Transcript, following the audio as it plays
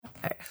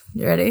right,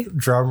 you ready?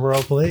 Drum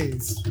roll,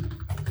 please.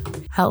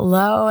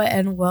 Hello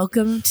and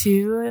welcome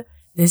to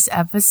this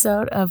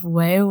episode of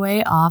Way,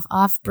 Way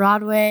Off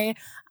Broadway.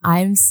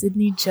 I'm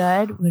Sydney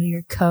Judd, one of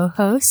your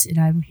co-hosts, and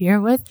I'm here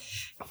with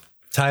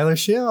Tyler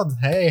Shield.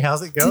 Hey,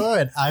 how's it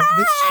going? I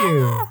missed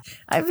you.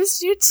 I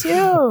missed you too.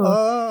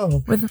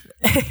 Oh. With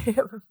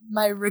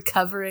my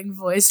recovering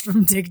voice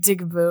from Tick Tick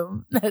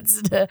Boom.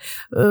 That's the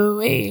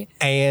ooh-wee.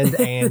 And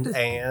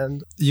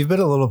you've been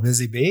a little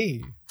busy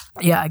bee.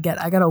 Yeah,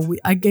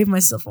 I gave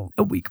myself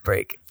a week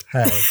break.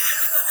 Hey.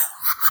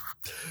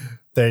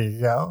 There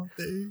you go.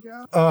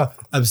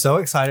 I'm so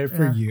excited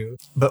for you.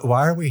 But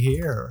why are we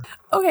here?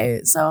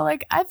 Okay, so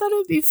I thought it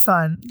would be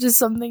fun, just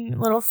something a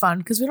little fun,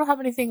 because we don't have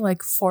anything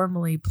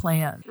formally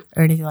planned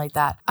or anything like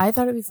that. I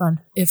thought it'd be fun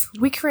if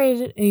we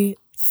created a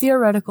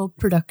theoretical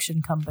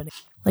production company,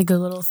 like a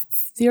little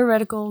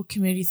theoretical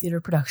community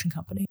theater production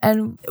company,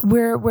 and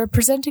we're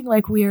presenting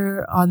like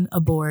we're on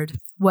a board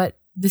what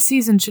the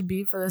season should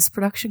be for this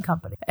production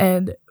company,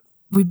 and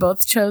we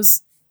both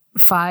chose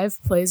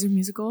 5 plays or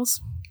musicals.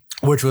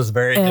 Which was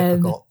very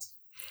difficult.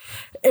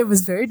 It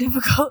was very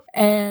difficult.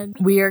 And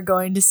we are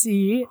going to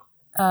see,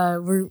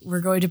 we're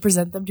going to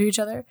present them to each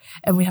other.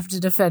 And we have to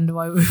defend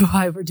why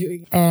we're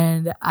doing it.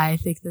 And I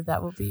think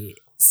that will be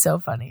so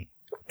funny.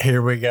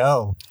 Here we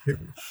go.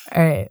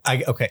 All right.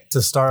 Okay,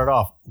 to start it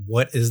off,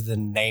 what is the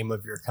name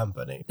of your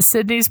company?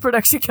 Sydney's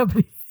Production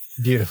Company.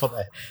 Beautiful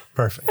name.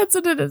 Perfect. That's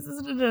what it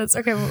is.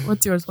 Okay,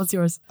 what's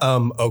yours?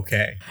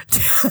 Okay.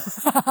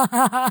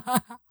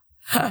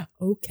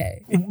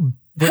 Okay.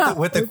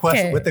 With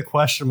the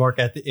question mark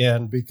at the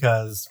end,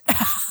 because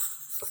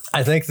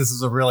I think this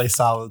is a really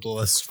solid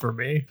list for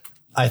me.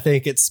 I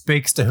think it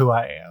speaks to who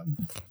I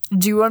am.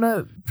 Do you want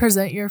to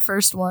present your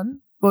first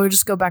one? Or we'll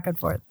just go back and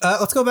forth.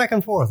 Let's go back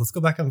and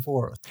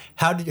forth.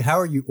 How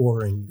are you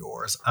ordering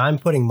yours? I'm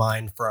putting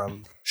mine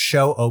from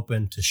show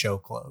open to show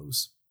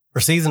close,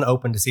 or season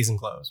open to season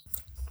close.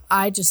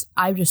 I just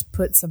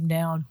put some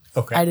down.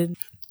 Okay. I didn't.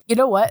 You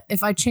know what?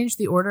 If I change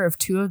the order of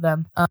 2 of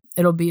them,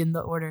 it'll be in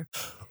the order.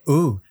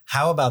 Ooh,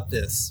 how about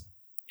this?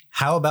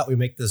 How about we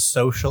make this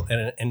social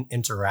and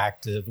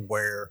interactive,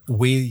 where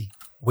we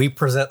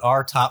present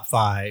our top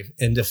 5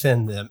 and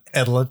defend them,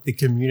 and let the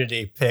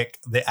community pick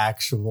the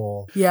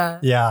actual.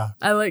 Yeah.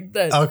 I like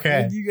that.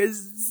 Okay. And you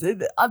guys,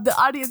 the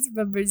audience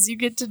members, you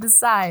get to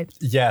decide.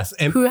 Yes.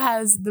 And who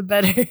has the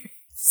better.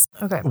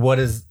 Okay. What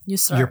is you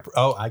start?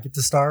 I get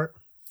to start?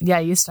 Yeah,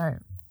 you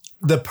start.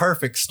 The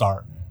perfect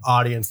start,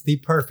 audience. The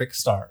perfect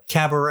start.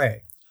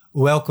 Cabaret.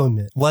 Welcome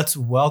it. Let's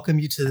welcome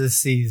you to the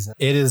season.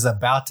 It is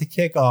about to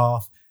kick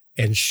off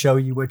and show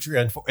you what you're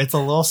in for. It's a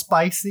little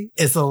spicy.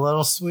 It's a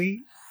little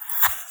sweet.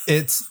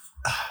 It's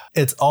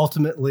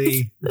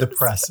ultimately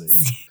depressing.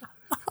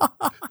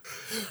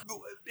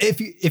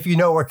 If you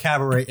know where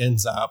Cabaret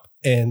ends up,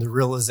 and the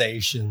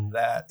realization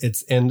that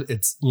it's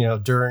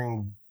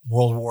during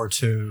World War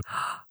II.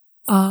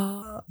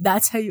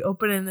 That's how you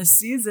open in the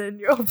season.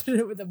 You open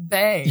it with a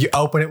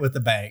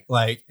bang.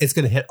 Like, it's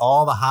going to hit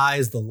all the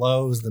highs, the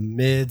lows, the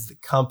mids, the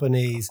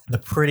companies, the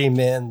pretty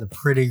men, the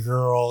pretty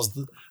girls.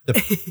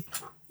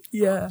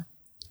 Yeah.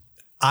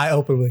 I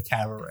open with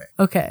Cabaret.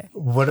 Okay.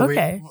 What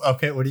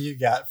do you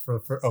got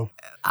for open?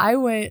 I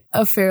went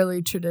a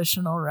fairly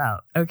traditional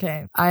route.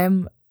 Okay.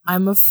 I'm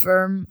a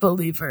firm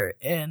believer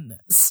in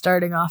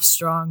starting off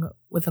strong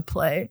with a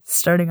play.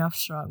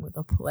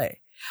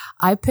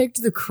 I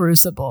picked The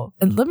Crucible,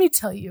 and let me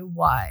tell you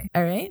why,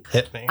 all right?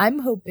 Hit me. I'm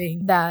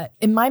hoping that,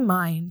 in my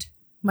mind,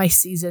 my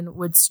season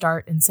would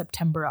start in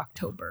September,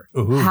 October.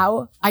 Ooh.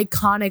 How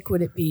iconic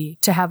would it be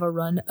to have a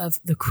run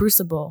of The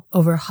Crucible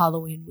over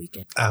Halloween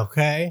weekend?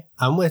 Okay,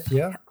 I'm with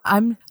you.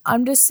 I'm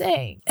just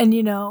saying. And,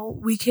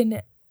 we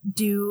can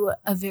do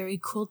a very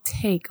cool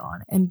take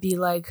on it and be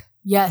like,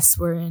 yes,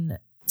 we're in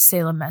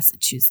Salem,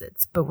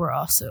 Massachusetts, but we're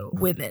also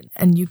women,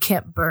 and you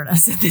can't burn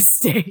us at this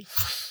stage.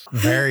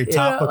 Very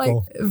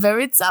topical.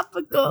 Very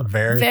topical.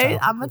 Very topical.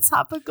 I'm a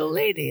topical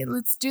lady.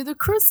 Let's do The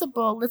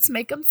Crucible. Let's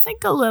make them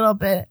think a little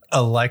bit.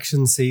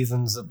 Election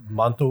season's a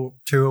month or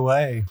 2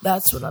 away.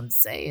 That's what I'm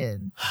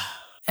saying.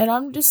 And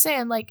I'm just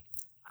saying,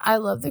 I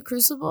love The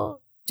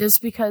Crucible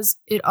just because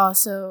it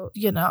also,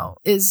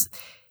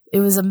 it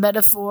was a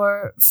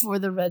metaphor for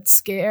the Red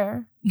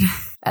Scare.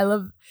 I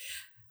love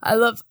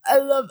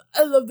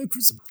The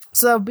Crucible.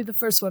 So that would be the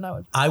first one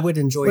I would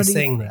enjoy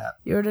saying that.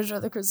 You would enjoy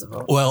The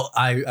Crucible? Well,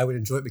 I would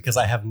enjoy it because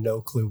I have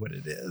no clue what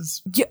it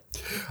is. Yeah.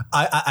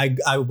 I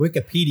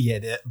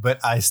Wikipedia'd it,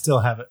 but I still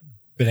haven't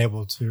been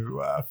able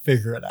to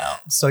figure it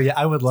out. So yeah,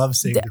 I would love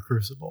seeing The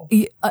Crucible.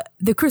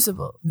 The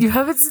Crucible. You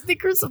haven't seen The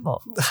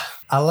Crucible.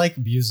 I like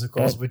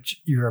musicals,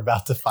 which you're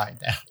about to find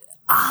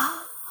out.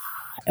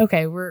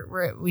 Okay,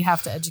 we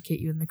have to educate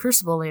you in The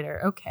Crucible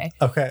later. Okay.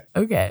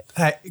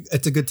 Hey,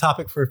 it's a good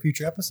topic for a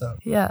future episode.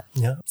 Yeah.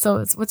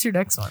 So what's your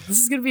next one? This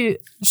is gonna be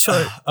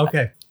short.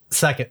 Okay.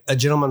 Second, A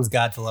Gentleman's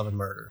Guide to Love and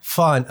Murder.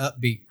 Fun,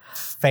 upbeat,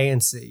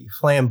 fancy,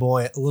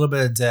 flamboyant, a little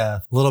bit of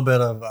death, a little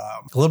bit of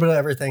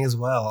everything as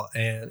well,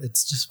 and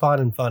it's just fun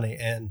and funny.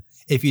 And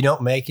if you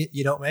don't make it,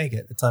 you don't make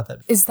it. It's not that.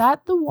 Is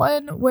that the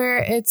one where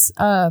it's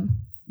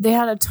they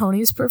had a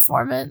Tony's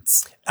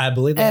performance. I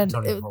believe they had And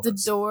Tony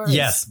performance. the door.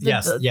 Yes.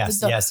 Yes.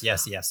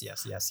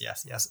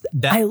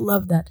 That, I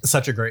love that.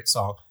 such a great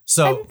song.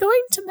 So I'm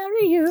going to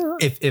marry you.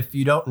 if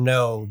you don't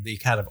know, the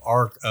kind of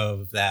arc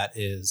of that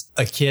is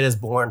a kid is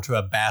born to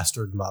a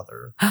bastard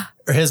mother.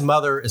 Or his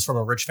mother is from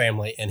a rich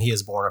family and he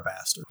is born a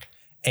bastard.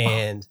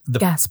 And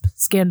Gasp.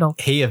 Scandal.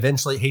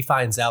 he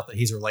finds out that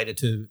he's related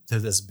to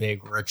this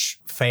big rich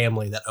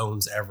family that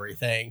owns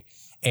everything.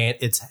 And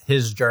it's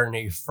his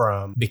journey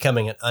from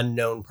becoming an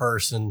unknown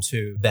person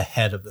to the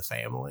head of the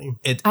family.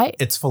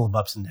 It's full of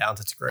ups and downs.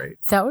 It's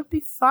great. That would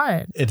be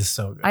fun. It is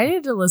so good. I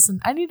need to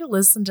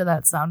listen to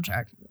that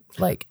soundtrack.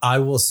 Like, I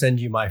will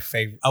send you my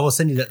favorite. I will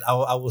send you that.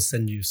 I will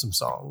send you some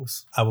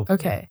songs. I will.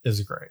 Okay. It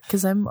is great.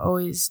 because I'm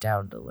always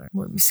down to learn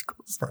more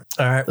musicals. All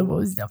right. I'm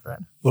always down for that.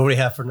 What do we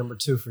have for number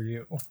 2 for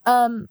you?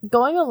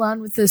 Going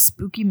along with this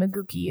spooky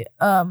magooky,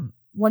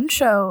 one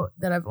show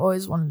that I've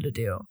always wanted to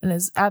do, and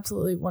is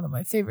absolutely one of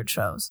my favorite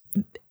shows,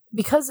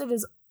 because it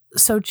is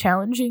so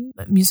challenging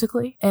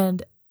musically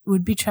and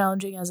would be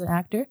challenging as an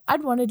actor,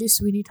 I'd want to do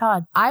Sweeney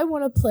Todd. I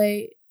want to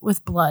play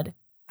with blood.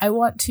 I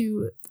want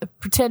to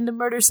pretend to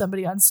murder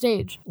somebody on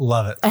stage.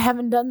 Love it. I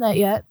haven't done that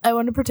yet. I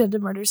want to pretend to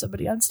murder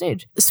somebody on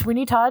stage.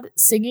 Sweeney Todd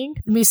singing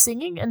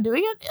and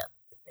doing it?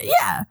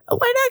 Yeah.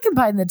 Why not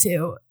combine the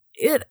two?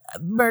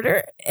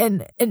 Murder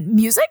and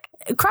music?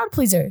 Crowd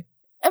pleaser.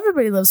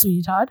 Everybody loves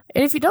Sweeney Todd.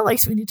 And if you don't like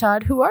Sweeney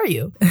Todd, who are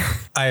you?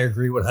 I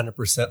agree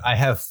 100%. I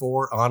have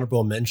 4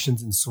 honorable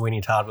mentions and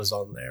Sweeney Todd was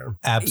on there.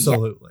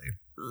 Absolutely.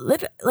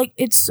 Yeah. Like,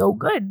 it's so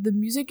good. The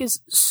music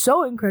is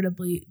so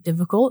incredibly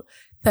difficult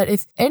that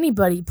if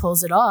anybody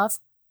pulls it off,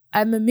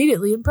 I'm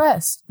immediately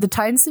impressed. The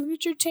time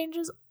signature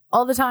changes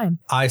all the time.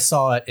 I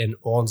saw it in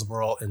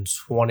Owensboro in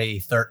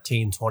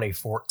 2013,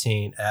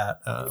 2014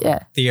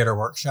 at Theater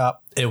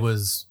Workshop. It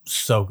was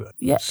so good.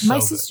 Yeah, so my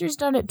good. sister's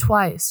done it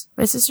twice.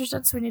 My sister's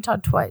done Sweeney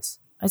Todd twice.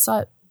 I saw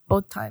it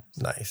both times.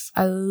 Nice.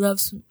 I love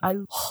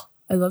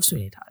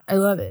Sweeney Todd. I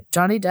love it.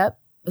 Johnny Depp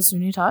as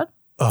Sweeney Todd.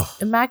 Oh,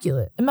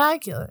 Immaculate.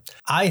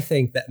 I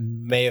think that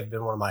may have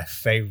been one of my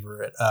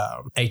favorite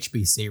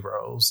HBC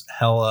roles.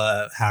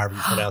 Hella, however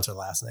you pronounce her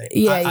last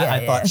name.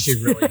 I thought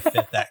she really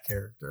fit that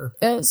character.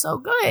 It was so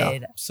good. Yeah,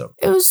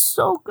 it was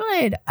so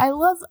good. I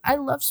love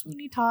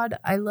Sweeney Todd.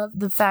 I love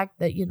the fact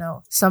that,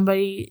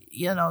 somebody,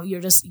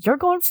 you're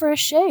going for a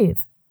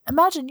shave.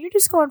 Imagine you're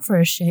just going for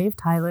a shave,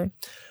 Tyler.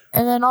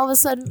 And then all of a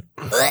sudden,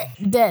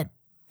 dead.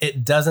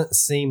 It doesn't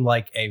seem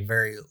like a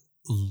very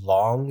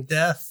long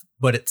death,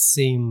 but it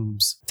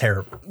seems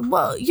terrible.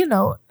 Well,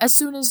 as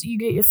soon as you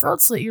get your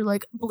throat slit, you're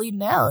like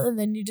bleeding out, and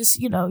then you just,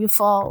 you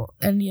fall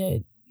and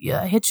you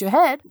hit your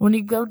head when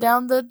you go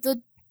down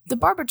the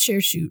barber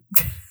chair chute,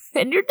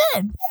 and you're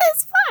dead.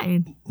 It's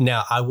fine.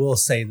 Now, I will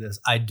say this: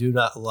 I do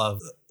not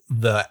love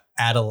the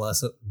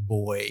adolescent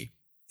boy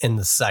in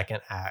the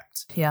second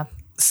act. Yeah.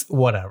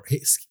 Whatever.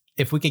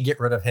 If we could get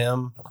rid of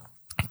him.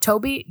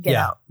 Toby, get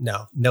out.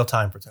 No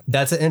time for Toby.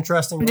 That's an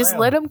interesting. Just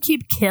let him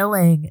keep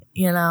killing.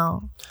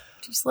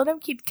 Just let him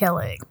keep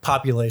killing.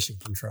 Population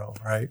control,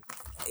 right?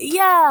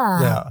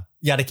 Yeah.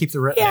 Yeah. To keep the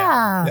rent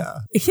down.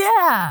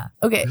 Yeah.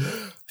 Okay.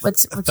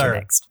 What's your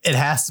next? It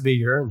has to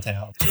be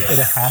Urinetown.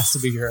 It has to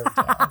be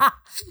Urinetown.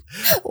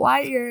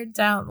 Why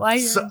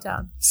Urinetown? In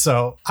town?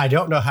 So I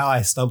don't know how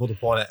I stumbled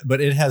upon it, but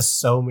it has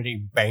so many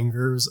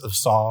bangers of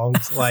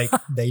songs. Like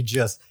they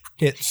just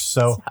hit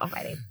so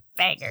many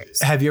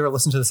bangers. Have you ever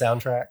listened to the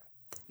soundtrack?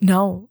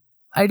 No.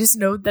 I just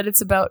know that it's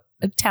about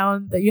a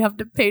town that you have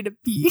to pay to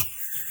pee.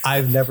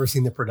 I've never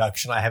seen the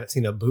production. I haven't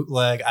seen a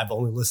bootleg. I've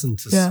only listened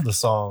to the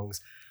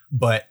songs.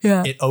 But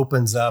it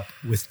opens up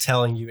with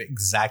telling you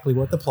exactly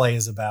what the play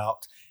is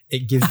about.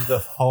 It gives you the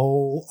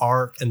whole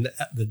arc and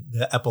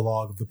the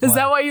epilogue of the play. Is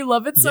that why you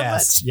love it so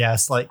much?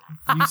 Yes. Like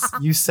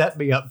you set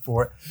me up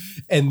for it.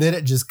 And then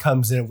it just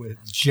comes in with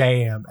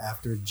jam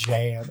after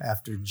jam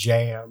after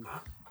jam.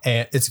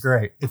 And it's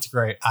great. It's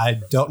great. I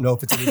don't know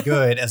if it's any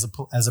good as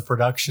a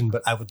production,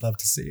 but I would love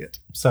to see it.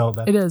 So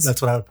it is.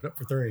 That's what I would put up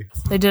for 3.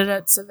 They did it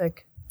at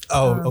Civic.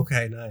 Oh,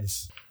 okay.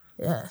 Nice.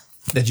 Yeah.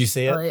 Did you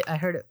see it? Well, I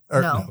heard it.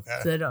 No,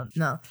 they don't.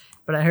 No,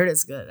 but I heard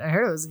it's good. I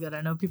heard it was good.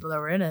 I know people that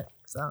were in it.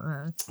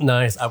 So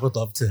nice. I would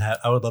love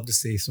to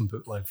see some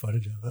bootleg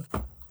footage of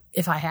it.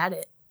 If I had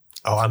it.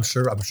 Oh, I'm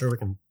sure we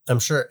can. I'm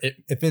sure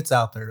if it's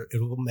out there,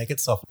 it will make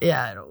itself.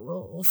 Yeah,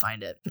 we'll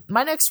find it.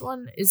 My next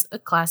one is a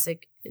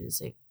classic. It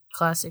is a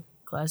classic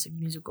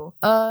musical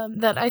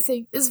that I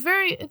think is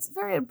very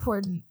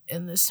important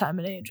in this time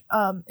and age.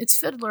 It's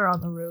Fiddler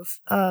on the Roof.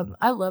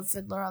 I love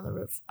Fiddler on the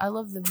Roof. I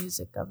love the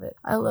music of it.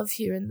 I love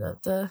hearing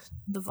the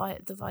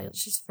violin.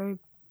 It's just very,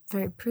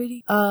 very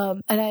pretty.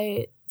 And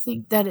I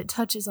think that it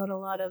touches on a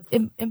lot of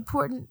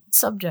important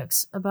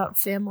subjects about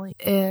family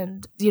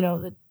and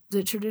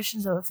the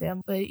traditions of a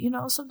family.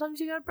 But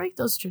sometimes you gotta break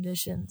those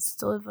traditions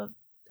to live a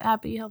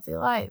happy, healthy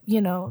life.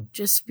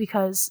 Just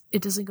because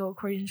it doesn't go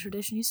according to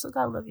tradition, you still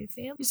gotta love your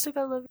family. You still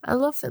gotta love. I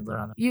love Fiddler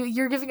on the.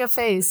 You're giving a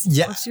face.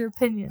 Yeah. What's your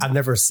opinion? I've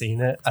never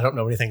seen it. I don't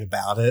know anything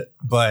about it,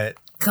 but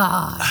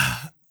God.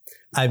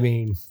 I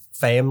mean,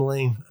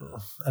 family.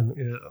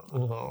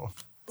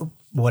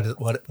 What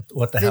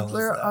the hell is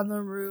Fiddler that? on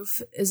the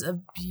Roof is a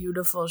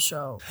beautiful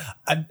show.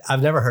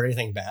 I've never heard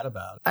anything bad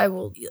about it. I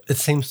will It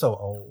seems so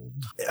old.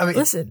 I mean,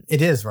 listen.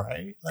 it is,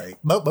 right?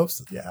 Like most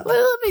of yeah.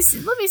 Well, let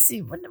me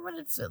see. When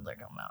did Fiddler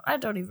come out? I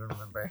don't even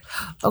remember.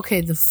 Okay,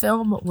 the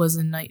film was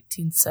in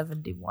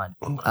 1971.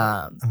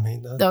 I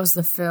mean, That was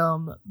the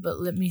film,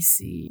 but let me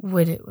see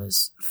when it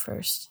was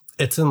first.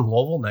 it's in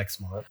Louisville next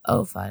month.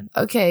 Oh, fine.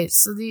 Okay,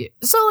 so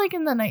like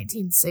in the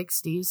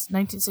 1960s,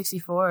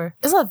 1964.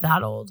 It's not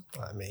that old.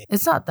 I mean,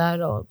 It's not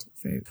that old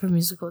for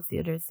musical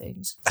theater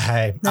things.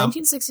 hey,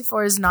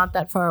 1964 is not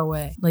that far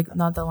away. Like,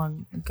 not that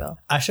long ago.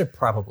 I should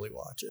probably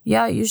watch it.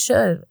 Yeah, you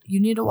should. You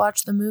need to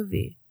watch the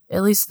movie.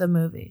 At least the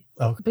movie.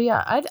 Okay. But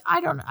yeah,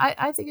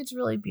 I think it's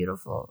really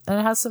beautiful. And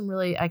it has some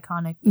really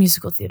iconic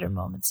musical theater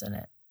moments in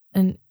it.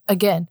 And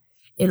again,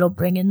 it'll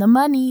bring in the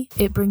money.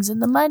 It brings in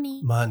the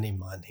money. Money.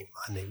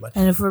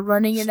 And if we're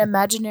running an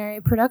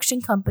imaginary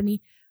production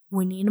company,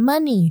 we need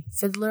money.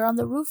 Fiddler on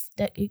the Roof,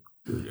 that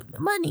included the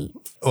money.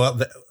 Well,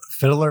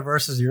 Fiddler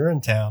versus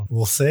Urinetown.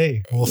 We'll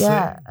see. We'll see.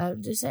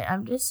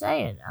 I'm just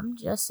saying.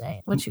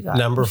 What you got?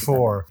 Number What you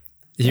 4.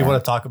 You Yeah.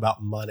 want to talk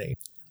about money?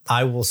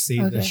 I will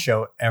see Okay. this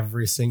show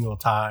every single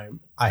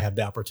time I have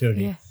the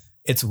opportunity. Yeah.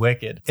 It's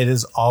Wicked. It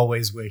is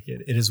always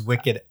Wicked. It is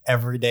Wicked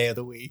every day of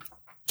the week.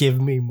 Give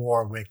me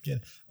more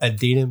Wicked.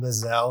 Adina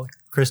Menzel,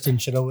 Kristen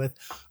Chenoweth.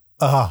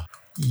 Oh,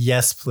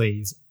 yes,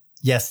 please.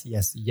 Yes.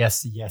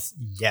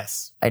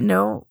 I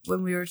know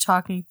when we were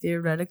talking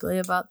theoretically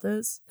about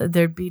this that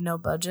there'd be no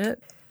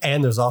budget.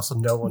 And there's also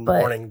no one But-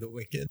 mourning the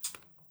Wicked.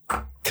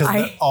 Because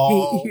I they're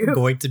all hate you.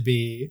 going to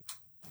be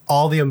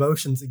all the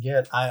emotions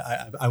again.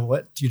 I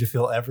want you to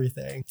feel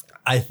everything.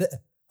 I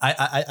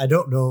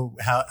don't know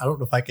how. I don't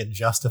know if I can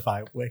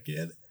justify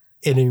Wicked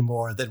any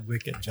more than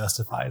Wicked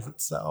justifies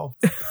itself.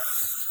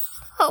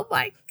 Oh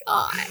my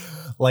god!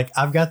 Like,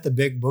 I've got the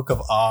big book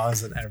of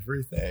Oz and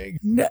everything.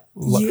 No,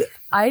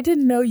 I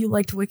didn't know you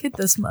liked Wicked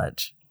this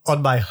much.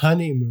 On my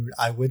honeymoon,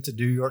 I went to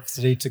New York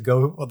City to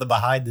go on the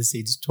behind the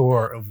scenes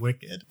tour of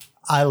Wicked.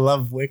 I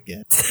love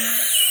Wicked.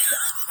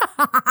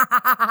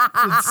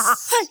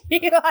 You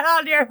went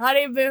on your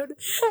honeymoon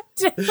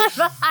to the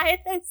behind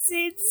the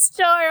scenes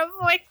store of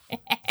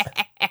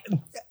Wicked.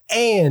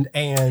 And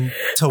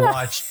to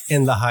watch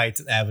In the Heights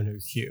and Avenue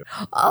Q.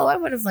 Oh, I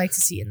would have liked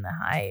to see In the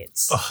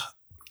Heights.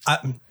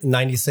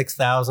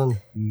 96,000,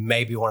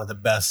 maybe one of the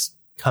best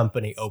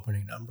company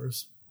opening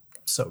numbers.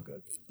 So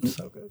good.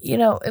 So good. You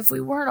know, if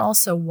we weren't all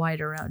so white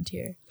around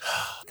here,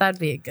 that'd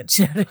be a good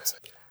show.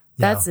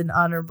 That's an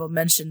honorable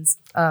mentions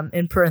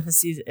in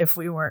parentheses if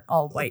we weren't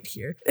all white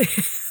here.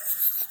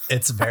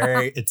 It's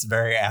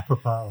very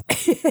apropos.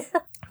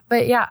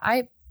 But yeah,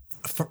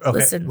 Okay,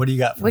 listen, what do you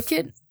got?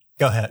 Wicked.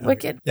 Go ahead.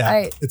 Wicked.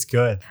 Yeah, it's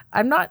good.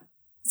 I'm not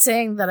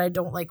saying that I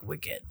don't like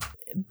Wicked,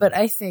 but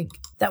I think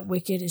that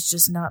Wicked is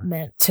just not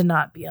meant to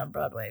not be on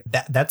Broadway.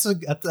 That's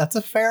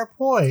a fair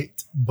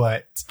point,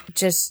 but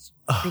Just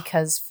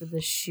because for the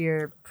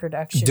sheer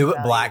production do it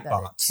value black that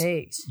box. it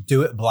takes.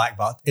 Do it black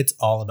box. It's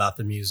all about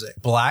the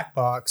music. Black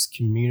box,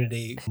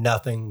 Community,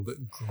 nothing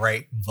but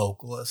great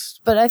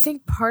vocalists. But I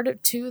think part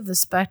of too the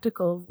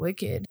spectacle of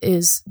Wicked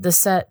is the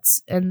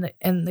sets and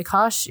the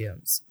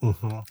costumes.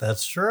 Mm-hmm.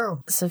 That's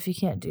true. So if you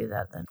can't do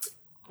that, then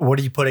What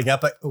are you putting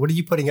up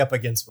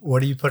against? all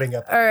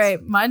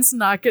right, mine's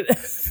not gonna.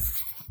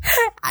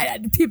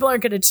 People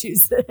aren't gonna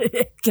choose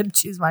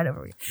mine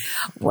over me.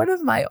 One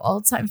of my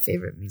all-time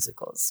favorite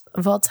musicals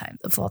of all time.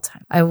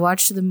 I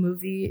watched the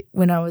movie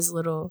when I was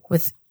little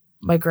with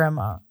my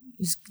grandma,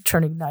 who's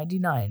turning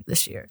 99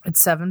 this year. It's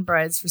 7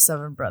 Brides for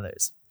 7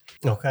 Brothers.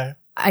 Okay.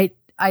 I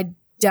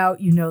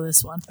doubt you know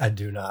this one. I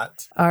do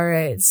not. All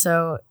right,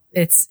 so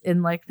it's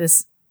in like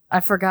this. I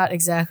forgot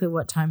exactly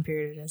what time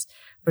period it is,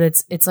 but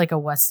it's like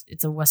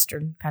it's a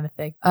Western kind of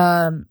thing.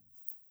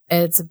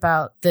 It's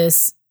about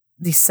these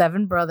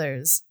 7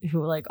 brothers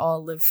who like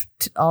all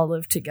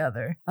live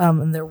together.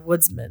 And they're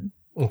woodsmen.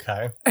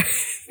 Okay.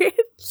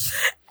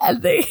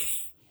 And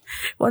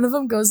one of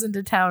them goes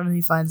into town and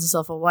he finds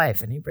himself a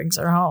wife and he brings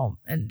her home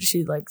and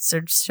she like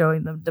starts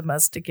showing them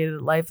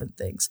domesticated life and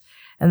things.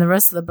 And the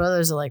rest of the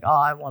brothers are like, oh,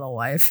 I want a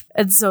wife.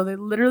 And so they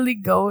literally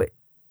go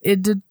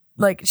into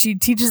like she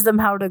teaches them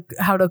how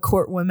to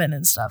court women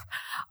and stuff.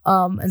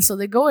 And so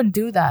they go and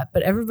do that,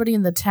 but everybody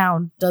in the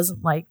town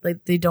doesn't like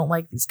they don't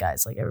like these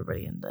guys, like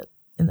everybody in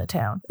the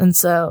town. And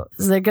so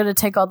they're going to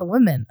take all the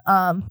women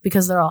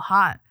because they're all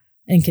hot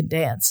and can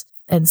dance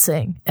and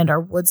sing and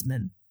are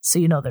woodsmen. So,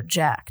 you know, they're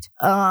jacked.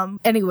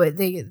 Anyway,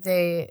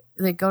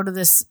 they go to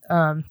this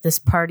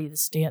party,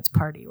 this dance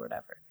party or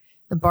whatever,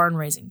 the barn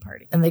raising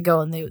party. And they go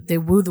and they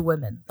woo the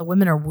women. The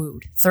women are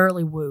wooed,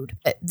 thoroughly wooed.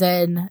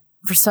 Then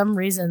for some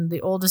reason,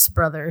 the oldest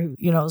brother, who,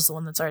 you know, is the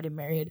one that's already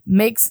married,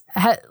 makes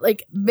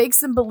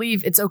them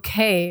believe it's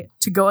okay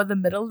to go in the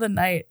middle of the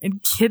night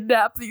and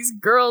kidnap these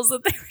girls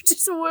that they were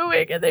just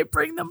wooing and they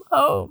bring them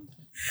home.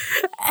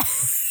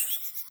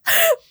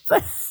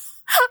 But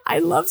I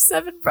love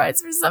 7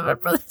 Brides for 7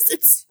 Brothers.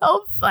 It's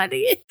so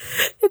funny.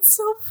 It's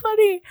so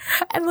funny.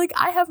 And like,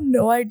 I have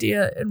no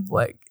idea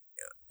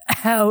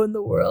how in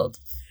the world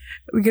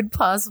we could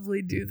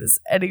possibly do this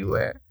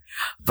anywhere.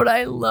 But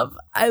I love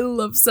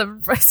Seven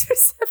Brides for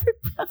Seven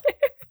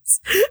Brothers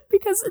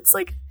because it's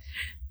like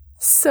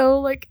so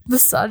like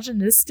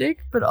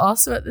misogynistic, but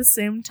also at the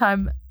same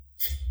time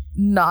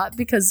not,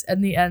 because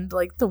in the end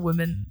like the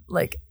women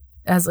like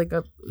has like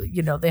a,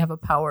 you know, they have a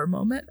power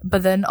moment,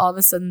 but then all of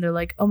a sudden they're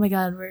like, oh my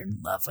god, we're in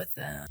love with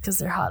them because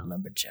they're hot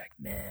lumberjack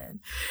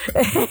men.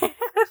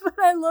 But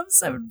I love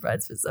Seven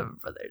Brides for Seven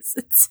Brothers.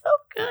 It's so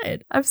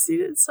good. I've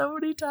seen it so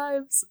many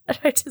times and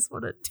I just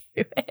want to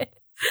do it.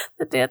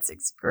 The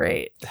dancing's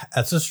great.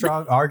 That's a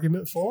strong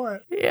argument for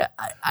it. Yeah,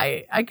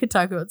 I could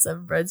talk about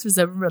Seven Brides for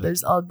Seven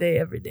Brothers all day,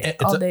 every day.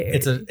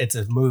 It's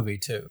a movie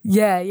too.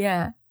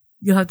 Yeah.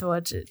 You'll have to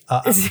watch it. I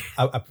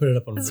put it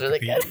up on It's Wikipedia. really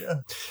good.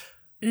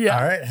 Yeah.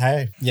 All right.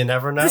 Hey, you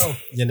never know.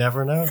 You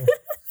never know.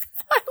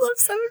 I love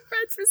Seven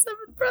Brides for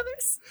Seven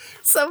Brothers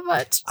so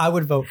much. I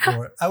would vote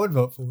for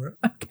it.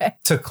 Okay.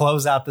 To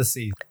close out the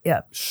season.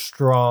 Yeah.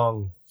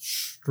 Strong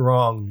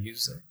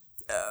music.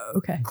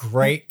 Okay.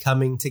 Great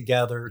coming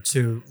together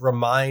to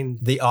remind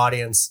the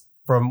audience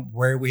from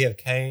where we have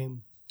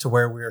came to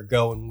where we are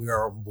going. We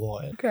are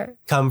one. Okay.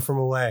 Come from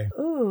away.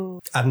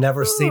 Ooh. I've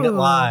never seen it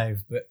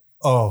live, but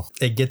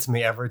it gets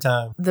me every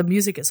time. The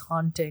music is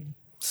haunting.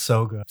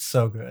 So good.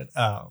 So good.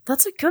 Oh,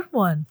 That's a good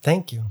one.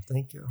 thank you.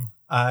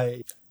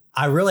 I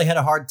really had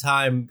a hard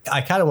time.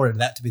 I kind of wanted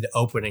that to be the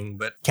opening,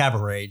 but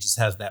Cabaret just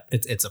has that.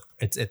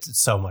 It's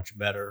so much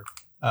better.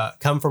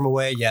 Come from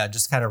away. Yeah.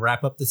 Just kind of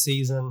wrap up the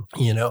season,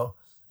 you know,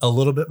 a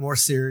little bit more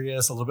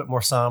serious, a little bit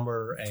more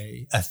somber,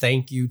 a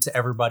thank you to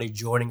everybody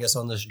joining us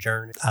on this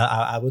journey.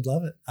 I would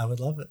love it. I would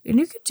love it. And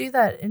you could do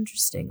that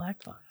interesting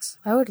black box.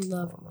 I would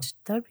love it.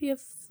 That would be a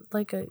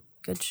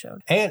good show.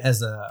 And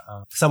as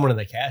someone in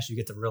the cast, you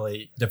get to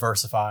really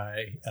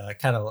diversify,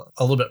 kind of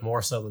a little bit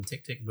more so than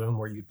Tick Tick Boom,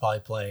 where you'd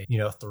probably play,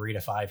 3 to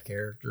 5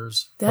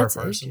 characters per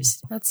person.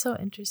 Interesting. That's so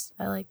interesting.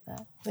 I like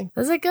that. Thank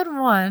That's a good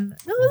one.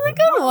 That was a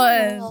good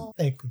one.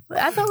 Thank you.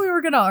 I thought we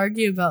were going to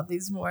argue about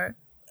these more.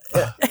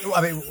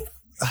 I mean,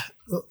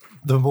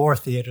 the more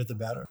theater, the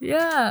better.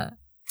 Yeah.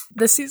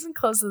 The season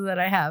closer that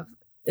I have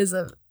is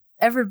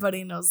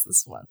everybody knows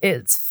this one.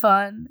 It's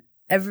fun.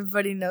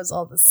 Everybody knows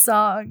all the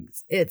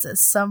songs. It's a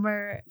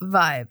summer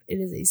vibe. It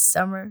is a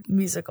summer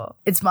musical.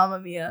 It's Mamma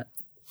Mia.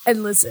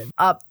 And listen,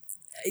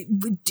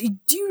 do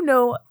you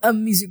know a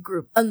music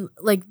group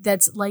like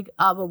that's like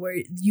ABBA, where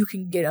you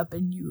can get up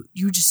and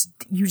you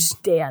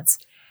just dance.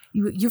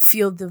 You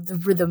feel the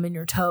rhythm in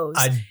your toes.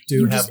 I do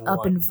you have just one.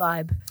 up and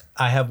vibe.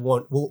 I have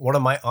one. One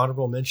of my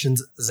honorable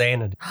mentions,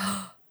 Xanadu.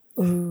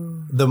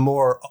 Ooh. The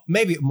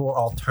maybe more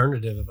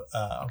alternative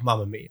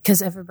Mamma Mia.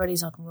 Because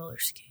everybody's on roller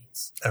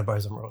skates.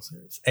 Everybody's on roller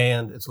skates,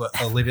 and it's what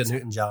Olivia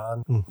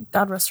Newton-John.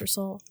 God rest her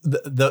soul.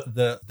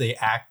 The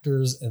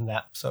actors in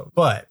that. So,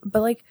 but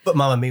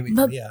Mamma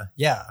Mia,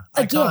 yeah,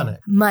 again, iconic.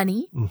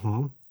 Money.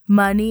 Mm-hmm.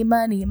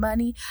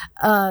 Money.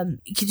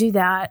 You could do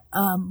that.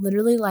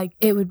 Literally, like,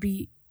 it would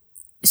be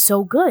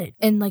so good,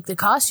 and like the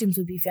costumes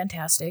would be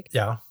fantastic.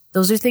 Yeah,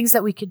 those are things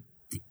that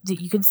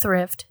you could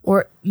thrift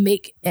or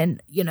make,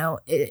 and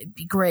it'd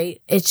be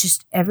great. It's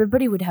just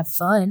everybody would have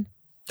fun.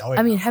 Oh, yeah.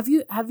 I mean, have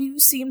you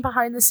seen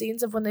behind the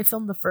scenes of when they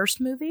filmed the first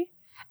movie?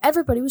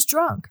 Everybody was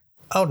drunk.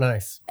 Oh,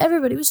 nice.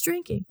 Everybody was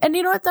drinking, and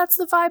you know what? That's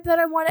the vibe that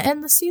I want to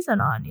end the season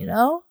on.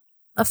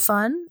 A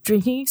fun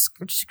drinking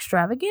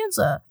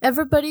extravaganza.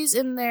 Everybody's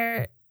in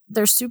their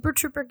super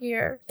trooper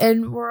gear,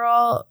 and we're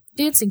all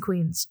dancing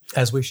queens.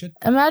 As we should.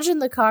 Imagine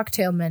the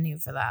cocktail menu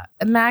for that.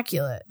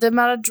 Immaculate. The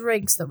amount of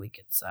drinks that we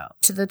could sell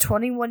to the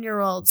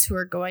 21-year-olds who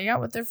are going out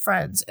with their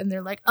friends, and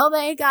they're like, oh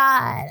my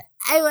god,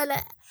 I want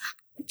to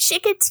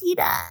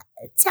Chickatita.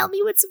 Tell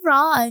me what's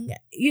wrong.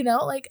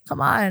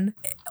 Come on.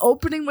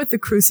 Opening with the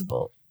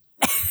Crucible.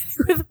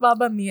 With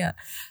Mamma Mia.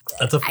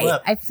 That's a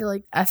flip. I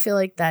feel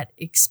like that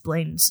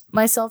explains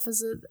myself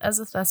as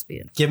a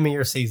thespian. Give me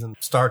your season,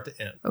 start to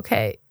end.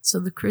 Okay, so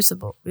the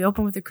Crucible. We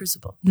open with the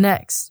Crucible.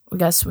 Next, we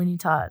got Sweeney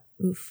Todd.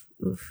 Oof.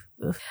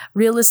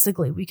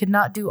 Realistically, we could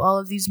not do all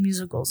of these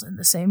musicals in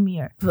the same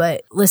year.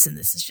 But listen,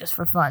 this is just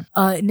for fun.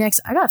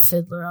 Next, I got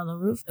Fiddler on the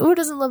Roof. Who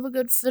doesn't love a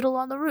good fiddle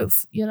on the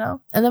roof,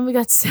 And then we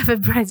got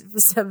Seven Brides for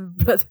Seven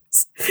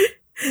Brothers.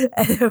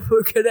 And then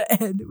we're going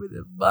to end with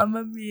a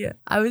Mamma Mia.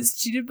 I was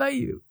cheated by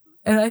you,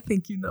 and I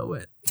think you know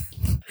it.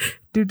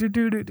 Do.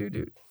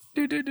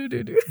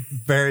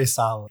 Very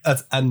solid.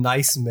 That's a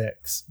nice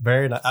mix.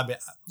 Very nice. I mean,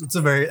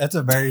 that's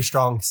a very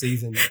strong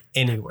season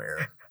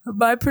anywhere.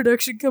 My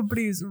production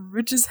company is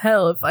rich as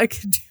hell if I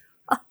could do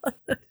all of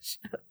those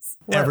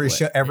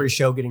shows. Every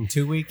show getting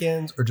 2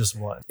 weekends or just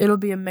one? It'll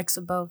be a mix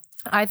of both.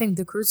 I think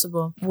the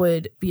Crucible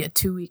would be a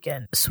 2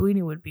 weekend.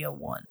 Sweeney would be a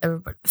 1.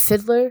 Everybody.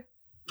 Fiddler,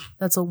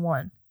 that's a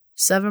 1.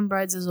 Seven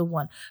Brides is a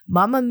 1.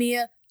 Mamma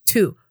Mia,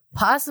 2.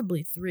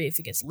 Possibly 3 if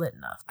it gets lit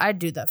enough. I'd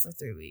do that for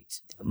 3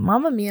 weeks.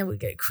 Mamma Mia would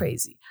get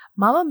crazy.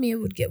 Mamma Mia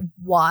would get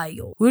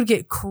wild. We would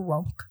get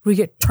crunk. We'd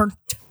get turned.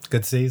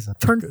 Good season.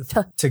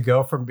 To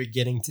go from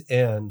beginning to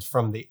end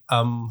from the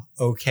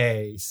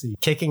okay. See,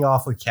 kicking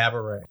off with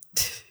Cabaret.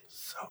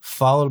 So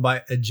Followed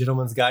by A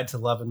Gentleman's Guide to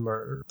Love and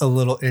Murder. A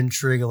little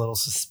intrigue, a little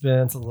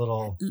suspense, a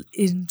little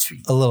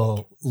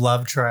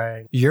love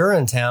triangle. You're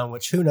in Town,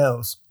 which who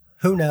knows?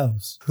 Who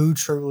knows? Who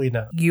truly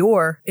knows?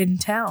 You're in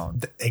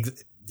Town.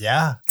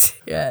 Yeah.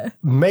 Yeah.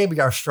 Maybe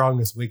our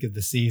strongest week of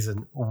the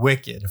season,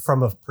 Wicked,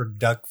 from a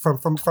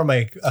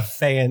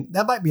fan.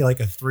 That might be like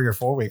a 3 or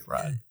 4 week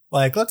run.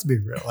 Like, let's be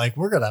real. Like,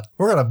 we're gonna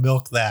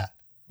milk that.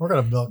 We're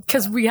gonna milk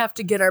because we have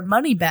to get our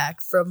money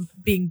back from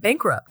being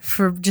bankrupt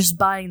for just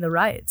buying the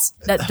rights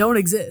that don't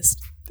exist.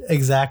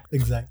 Exactly.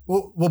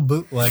 We'll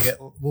bootleg it.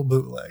 We'll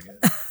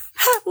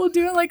We'll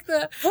do it like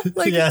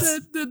Yes.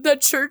 the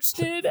church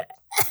did.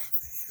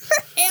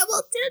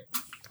 Hamilton.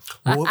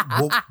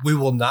 We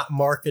will not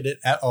market it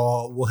at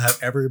all. We'll have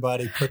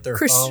everybody put their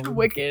Christian phone.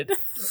 Wicked.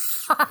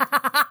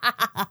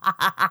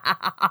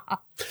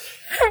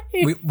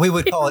 we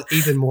would call it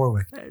Even More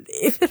Wicked.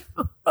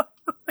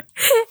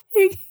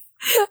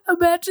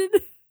 Imagine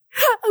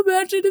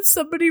if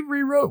somebody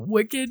rewrote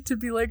Wicked to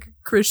be like a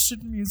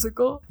Christian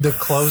musical. The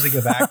closing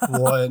of Act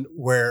 1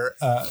 where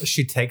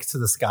she takes to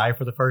the sky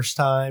for the first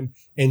time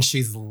and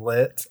she's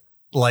lit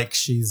like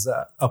she's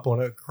up on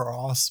a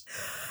cross.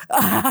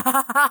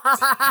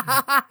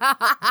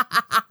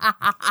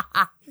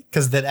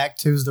 Because then Act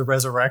 2 is the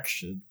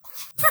resurrection.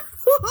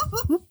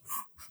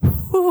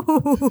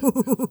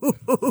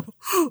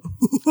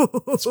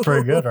 It's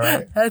pretty good,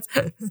 right?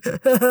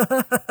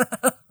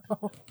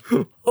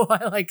 Oh,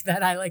 I like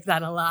that. I like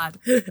that a lot.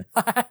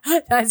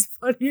 That's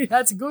funny.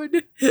 That's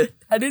good.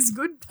 That is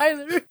good,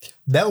 Tyler.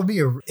 That would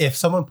be if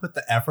someone put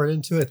the effort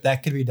into it,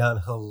 that could be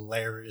done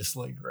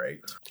hilariously great.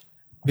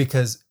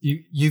 Because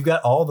you've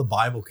got all the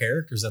Bible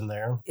characters in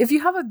there. If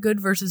you have a good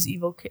versus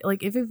evil,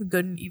 like if you have a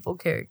good and evil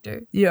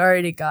character, you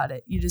already got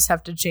it. You just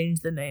have to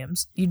change the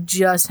names.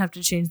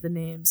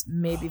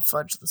 Maybe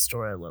fudge the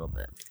story a little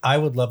bit. I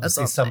would love to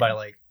see somebody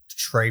like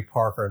Trey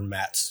Parker and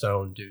Matt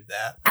Stone do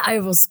that. I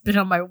will spit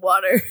on my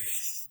water.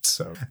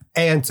 So,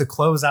 and to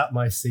close out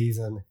my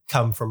season,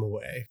 Come From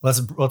Away.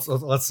 Let's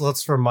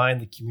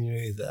remind the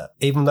community that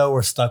even though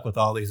we're stuck with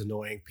all these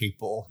annoying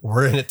people,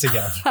 we're in it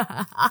together.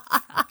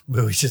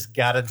 But we just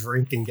gotta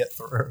drink and get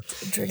through.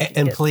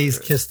 And please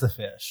kiss the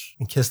fish.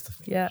 And kiss the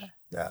fish. Yeah.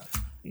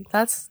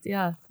 That's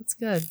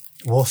good.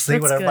 We'll see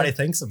what everybody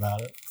thinks about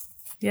it.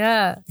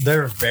 Yeah.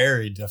 They're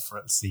very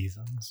different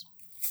seasons.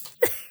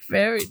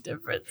 Very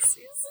different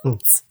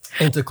seasons.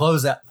 And to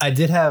close out, I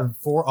did have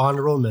 4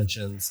 honorable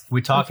mentions.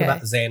 We talked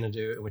about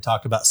Xanadu and we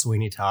talked about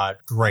Sweeney Todd.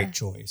 Great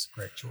choice.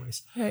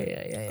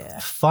 Yeah.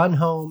 Fun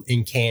Home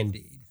and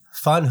Candide.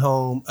 Fun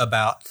Home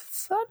about...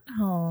 Fun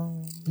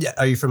Home. Yeah,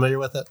 are you familiar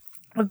with it?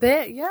 A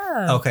bit,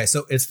 yeah. Okay,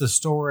 so it's the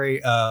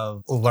story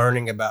of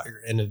learning about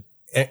your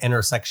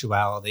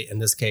intersexuality. In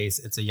this case,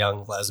 it's a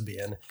young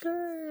lesbian.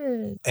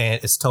 Good.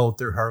 And it's told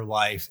through her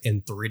life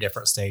in 3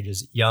 different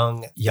stages.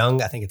 Young,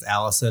 I think it's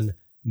Allison,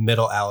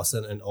 middle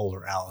Allison, and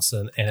older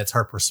Allison. And it's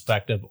her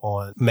perspective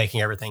on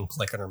making everything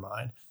click in her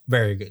mind.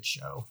 Very good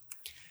show.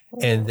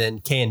 And then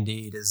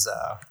Candide is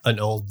an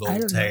old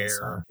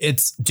Voltaire.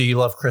 Do you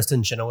love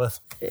Kristen Chenoweth?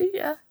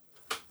 Yeah.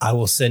 I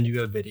will send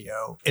you a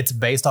video. It's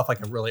based off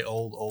like a really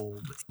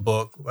old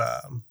book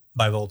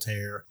by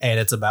Voltaire, and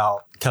it's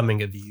about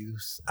coming of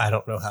use. I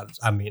don't know how to,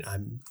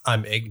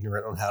 I'm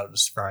ignorant on how to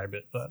describe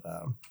it, but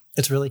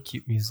it's really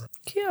cute music.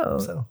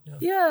 Cute. So,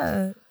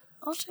 yeah.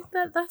 I'll check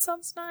that. That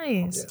sounds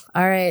nice.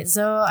 Yeah. All right.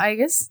 So I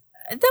guess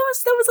that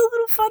was a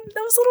little fun.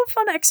 That was a little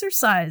fun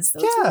exercise.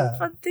 That was a little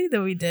fun thing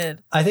that we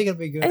did. I think it'd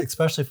be good,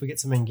 especially if we get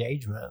some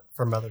engagement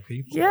from other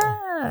people.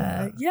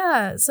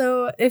 Yeah.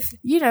 So if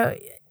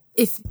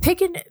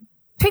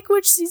pick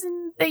which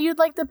season that you'd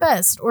like the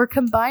best, or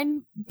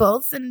combine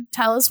both and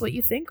tell us what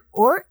you think.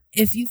 Or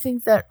if you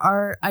think that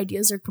our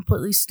ideas are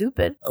completely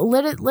stupid,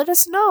 let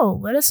us know.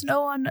 Let us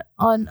know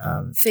on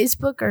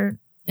Facebook or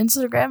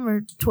Instagram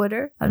or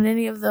Twitter, on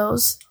any of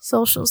those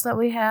socials that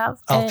we have.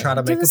 I'll try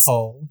to make a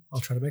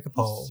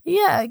poll.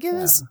 Yeah, give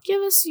us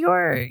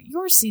your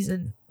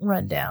season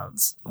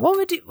rundowns. What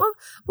would be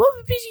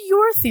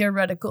your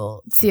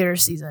theoretical theater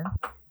season?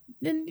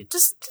 And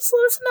just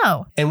let us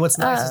know. And what's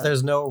nice is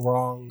there's no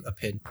wrong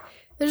opinion.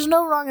 There's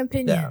no wrong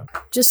opinion. Yeah.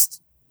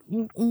 Just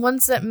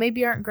ones that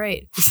maybe aren't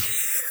great.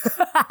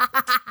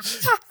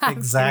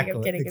 Exactly.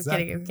 I'm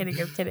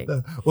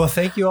kidding. Well,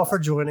 thank you all for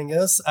joining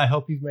us. I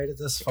hope you've made it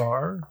this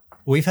far.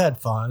 We've had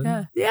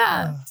fun.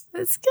 Yeah.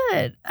 It's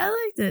good. I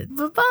liked it.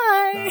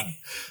 Bye-bye.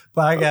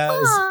 Bye,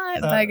 guys.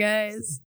 Bye, guys.